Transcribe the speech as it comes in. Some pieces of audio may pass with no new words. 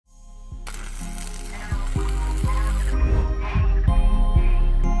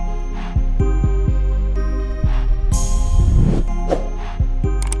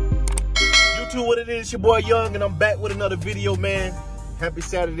it is, it's your boy Young, and I'm back with another video, man. Happy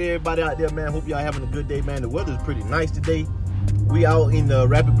Saturday, everybody out there, man. Hope y'all having a good day, man. The weather's pretty nice today. We out in the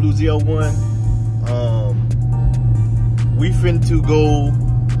Rapid Blue Z01. We finna to go,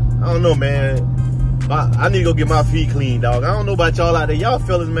 I don't know, man. I need to go get my feet clean, dog. I don't know about y'all out there. Y'all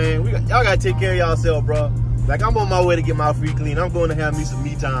fellas, man, y'all gotta take care of y'allself, bro. Like, I'm on my way to get my feet clean. I'm going to have me some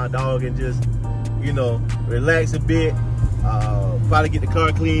me time, dog, and just, you know, relax a bit. Probably get the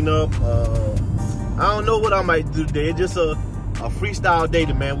car cleaned up. I don't know what I might do today. It's just a freestyle day,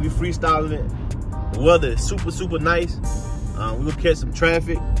 man. We freestyling it. The weather is super, super nice. We're gonna catch some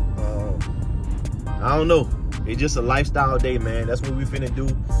traffic. I don't know. It's just a lifestyle day, man. That's what we finna do.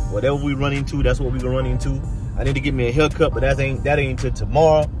 Whatever we run into, that's what we gonna run into. I need to get me a haircut, but that ain't till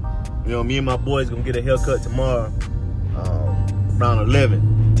tomorrow. You know, me and my boys gonna get a haircut tomorrow, around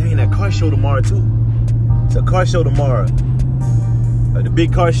 11. Dang, that car show tomorrow too. It's a car show tomorrow. The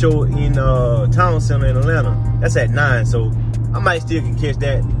big car show in Town Center in Atlanta. That's at 9, so I might still can catch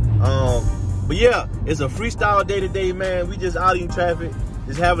that. But yeah, it's a freestyle day today, man. We just out in traffic,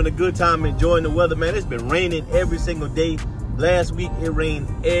 just having a good time, enjoying the weather, man. It's been raining every single day. Last week, it rained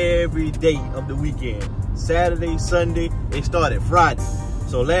every day of the weekend. Saturday, Sunday, it started Friday.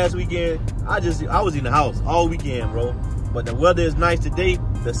 So last weekend, I was in the house all weekend, bro. But the weather is nice today.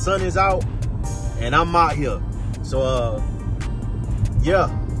 The sun is out, and I'm out here. So,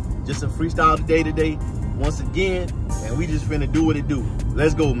 yeah, just a freestyle today, once again, and we just finna do what it do.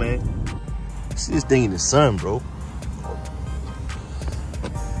 Let's go, man. See this thing in the sun, bro.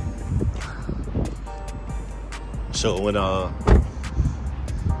 So when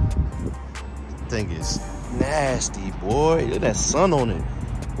thing is nasty, boy. Look at that sun on it.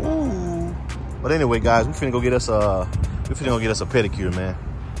 Ooh. But anyway, guys, we finna go get us a pedicure, man.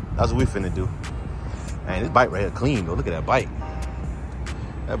 That's what we finna do. Man, this bike right here clean, though. Look at that bike.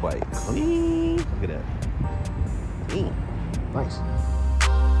 That bike clean. Look at that. Clean. Nice.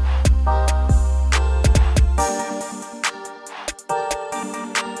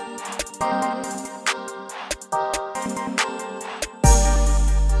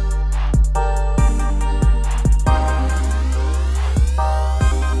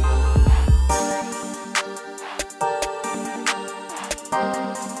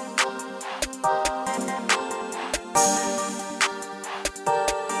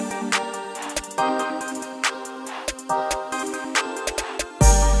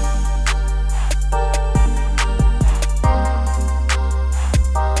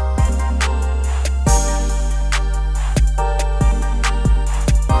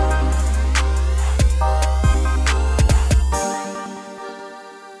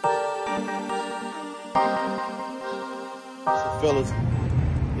 Fellas,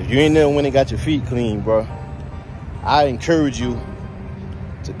 if you ain't never went and got your feet clean, bro, I encourage you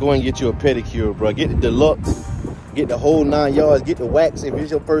to go and get you a pedicure, bro. Get the deluxe, get the whole 9 yards, get the wax if it's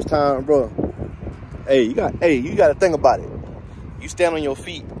your first time, bro. Hey, you got to think about it. You stand on your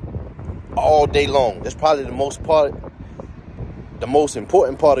feet all day long. That's probably the most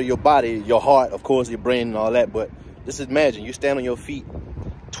important part of your body, your heart, of course, your brain and all that. But just imagine you stand on your feet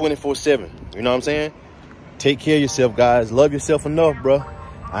 24/7. You know what I'm saying? Take care of yourself, guys. Love yourself enough, bro.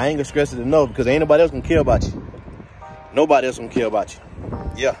 I ain't gonna stress it enough because ain't nobody else gonna care about you. Nobody else gonna care about you.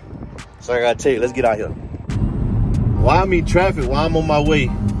 Yeah. So I gotta tell you, let's get out here. While I'm in traffic, while I'm on my way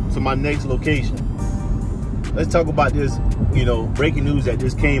to my next location, let's talk about this, you know, breaking news that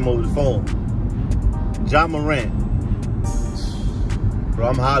just came over the phone. Morant. Bro,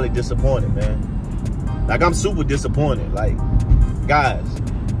 I'm highly disappointed, man. Like, I'm super disappointed. Like, guys,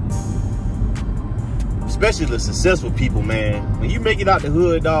 especially the successful people, man. When you make it out the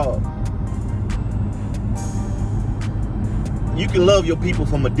hood, dog, you can love your people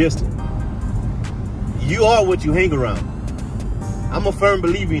from a distance. You are what you hang around. I'm a firm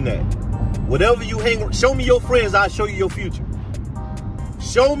believer in that. Whatever you hang around, show me your friends, I'll show you your future.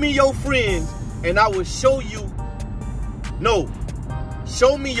 Show me your friends, and I will show you. No.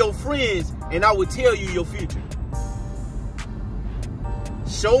 Show me your friends, and I will tell you your future.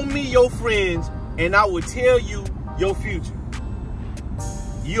 Show me your friends, and I will tell you your future.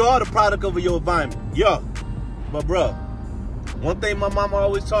 You are the product of your environment. Yeah. But bruh, one thing my mama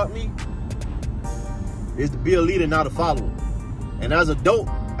always taught me is to be a leader, not a follower. And as an adult,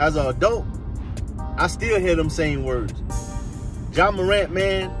 I still hear them same words. Morant,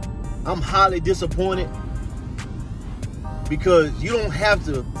 man, I'm highly disappointed because you don't have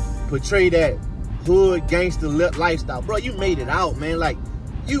to portray that hood gangster lifestyle. Bro, you made it out, man. Like,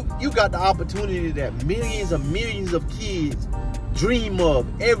 you got the opportunity that millions of kids dream of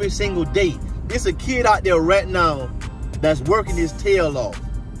every single day. It's a kid out there right now that's working his tail off.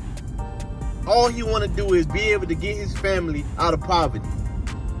 all he want to do is be able to get his family out of poverty.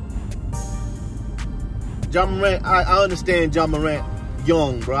 Ja Morant, I understand Ja Morant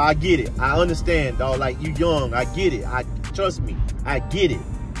young, bro. I get it. I understand, dog. Like, you young. I get it. Trust me. I get it.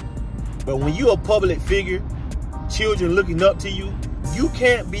 But when you a public figure, children looking up to you, you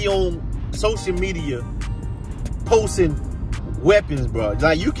can't be on social media posting weapons, bro.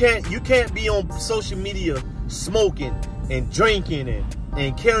 Like, you can't be on social media smoking and drinking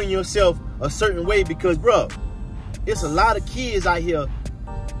and carrying yourself a certain way, because, bro, it's a lot of kids out here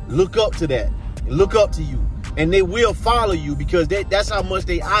look up to that, look up to you, and they will follow you because that's how much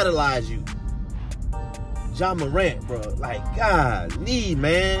they idolize you. Ja Morant, bro, like, golly,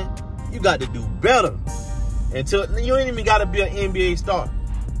 man, you got to do better. Until you ain't even got to be an NBA star.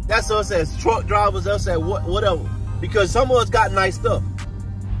 That's us as truck drivers, us at whatever. Because some of us got nice stuff.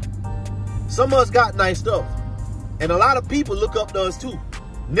 Some of us got nice stuff. And a lot of people look up to us too.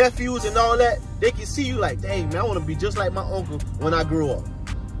 Nephews and all that, they can see you like, dang, man, I want to be just like my uncle when I grew up.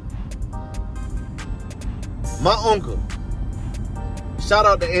 My uncle. Shout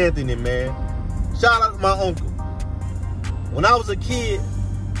out to Anthony, man. Shout out to my uncle. When I was a kid,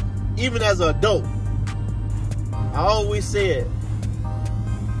 even as an adult, I always said,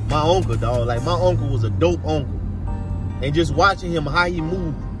 my uncle, dog, like, my uncle was a dope uncle. And just watching him, how he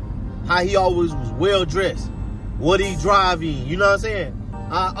moved, how he always was well-dressed, what he driving, you know what I'm saying?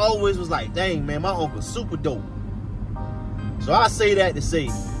 I always was like, dang, man, my uncle's super dope. So I say that to say,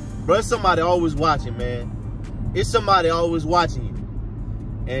 bro, it's somebody always watching, man. It's somebody always watching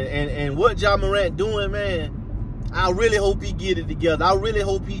you. And what Ja Morant doing, man, I really hope he get it together. I really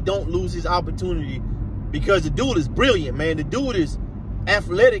hope he don't lose his opportunity, because the dude is brilliant, man. The dude is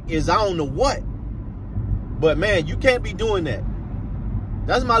athletic as I don't know what. But, man, you can't be doing that.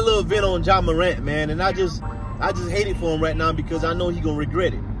 That's my little vent on Ja Morant, man. And I just hate it for him right now, because I know he gonna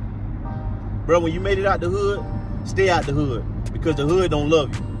regret it. Bro, when you made it out the hood, stay out the hood, because the hood don't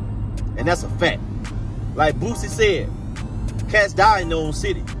love you. And that's a fact. Like Boosie said, cats die in their own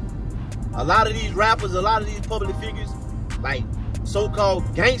city. A lot of these rappers, a lot of these public figures, like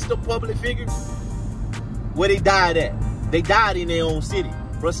so-called gangster public figures, where they died at. They died in their own city.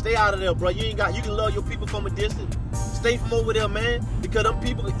 Bro, stay out of there, bro. You can love your people from a distance. Stay from over there, man. Because them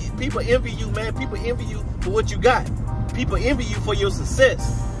people envy you, man. People envy you for what you got. People envy you for your success.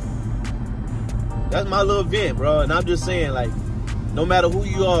 That's my little vent, bro. And I'm just saying, like, no matter who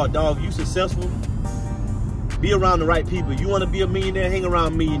you are, dog, you successful, be around the right people. You want to be a millionaire, hang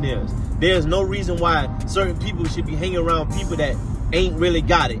around millionaires. There's no reason why certain people should be hanging around people that ain't really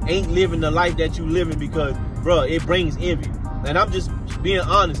got it, ain't living the life that you living, because, bro, it brings envy. And I'm just being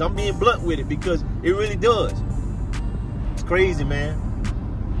honest. I'm being blunt with it, because it really does. It's crazy, man.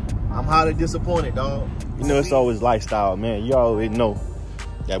 I'm highly disappointed, dog. You know, it's always lifestyle, man. You already know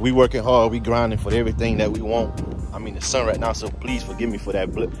that we working hard, we grinding for everything that we want. I mean, the sun right now, so please forgive me for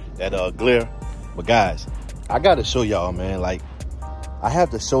that glare. But guys, I gotta show y'all, man. Like, I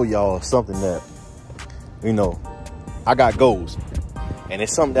have to show y'all something that, you know, I got goals, and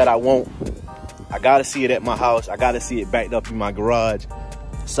it's something that I want. I gotta see it at my house. I gotta see it backed up in my garage,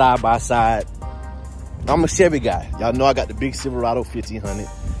 side by side. I'm a Chevy guy. Y'all know I got the big Silverado 1500.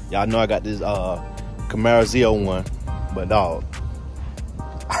 Y'all know I got this Camaro Z01. But dog,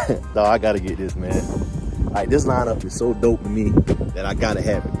 I gotta get this, man. Like, this lineup is so dope to me that I gotta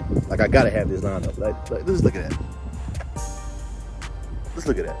have it. Like, I gotta have this lineup. Like just look at that. Just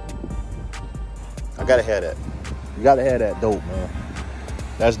look at that. I gotta have that. You gotta have that dope, man.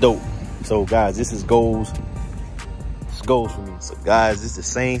 That's dope. So guys, this is goals. It's goals for me. So guys, this is the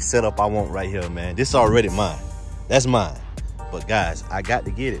same setup I want right here, man. This is already mine. That's mine. But guys, I got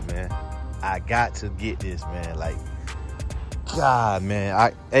to get it, man. I got to get this, man. Like, God,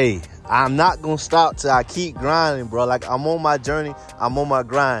 man. I'm not gonna stop till I keep grinding, bro. Like, I'm on my journey. I'm on my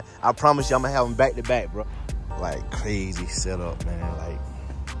grind. I promise you, I'm gonna have them back to back, bro. Like, crazy setup, man. Like,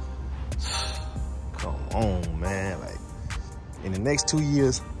 come on, man. Like, in the next 2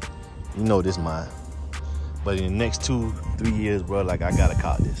 years, you know this mine. But in the next 2-3 years, bro, like, I gotta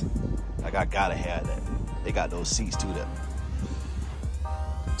cop this. Like, I gotta have that. They got those seats too that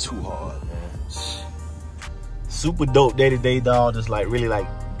too hard, man. Super dope day-to-day, dog. Just like really like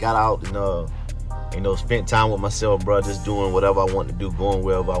got out and you know, spent time with myself, bro. Just doing whatever I want to do, going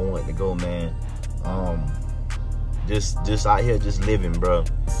wherever I want to go, man. Just out here, just living, bro.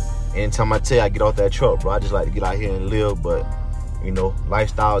 Anytime I tell you I get off that truck, bro, I just like to get out here and live. But you know,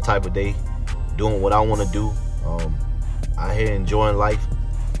 lifestyle type of day, doing what I want to do. Out here enjoying life,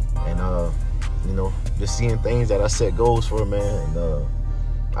 and you know, just seeing things that I set goals for, man. And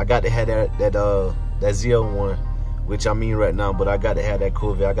I got to have that Z01 which I mean right now, but I got to have that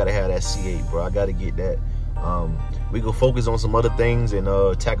Corvette. I got to have that C8, bro. I got to get that. We go focus on some other things and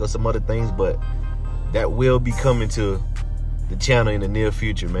tackle some other things, but that will be coming to the channel in the near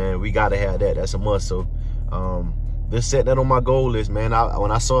future, man. We got to have that. That's a must. So just set that on my goal list, man.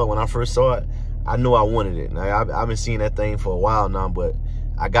 When I first saw it, I knew I wanted it. Now, I've been seeing that thing for a while now, but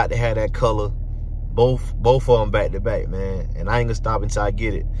I got to have that color, both of them back to back, man. And I ain't gonna stop until I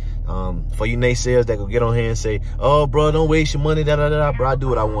get it. For you naysayers that go get on here and say, "Oh, bro, don't waste your money," bro, I do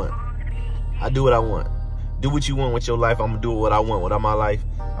what I want. I do what I want. Do what you want with your life. I'm gonna do what I want with my life.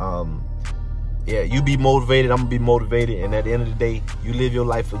 Yeah, you be motivated, I'm gonna be motivated, and at the end of the day, you live your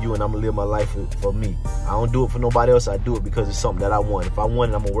life for you, and I'm gonna live my life for me. I don't do it for nobody else. I do it because it's something that I want. If I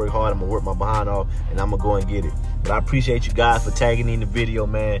want it, I'm gonna work hard, I'm gonna work my behind off, and I'm gonna go and get it. But I appreciate you guys for tagging in the video,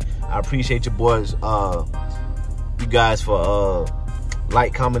 man. I appreciate you boys, you guys for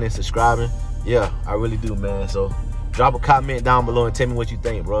like, commenting, subscribing. Yeah, I really do, man. So drop a comment down below and tell me what you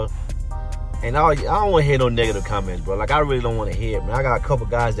think, bro. And I don't want to hear no negative comments, bro. Like, I really don't want to hear it, man. I got a couple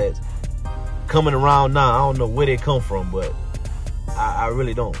guys that's coming around now. I don't know where they come from, but I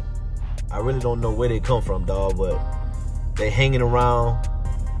really don't. I really don't know where they come from, dog. But they hanging around.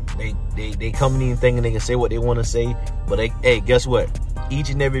 They coming in thinking they can say what they want to say. But hey, guess what? Each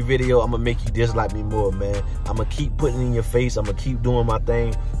and every video, I'm gonna make you dislike me more, man. I'm gonna keep putting it in your face. I'm gonna keep doing my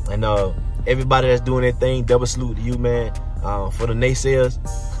thing. And everybody that's doing their thing, double salute to you, man. For the naysayers,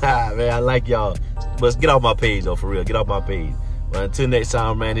 man, I like y'all. But get off my page, though, for real. Get off my page. But until next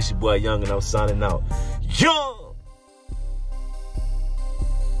time, man, this your boy Young, and I'm signing out. Young!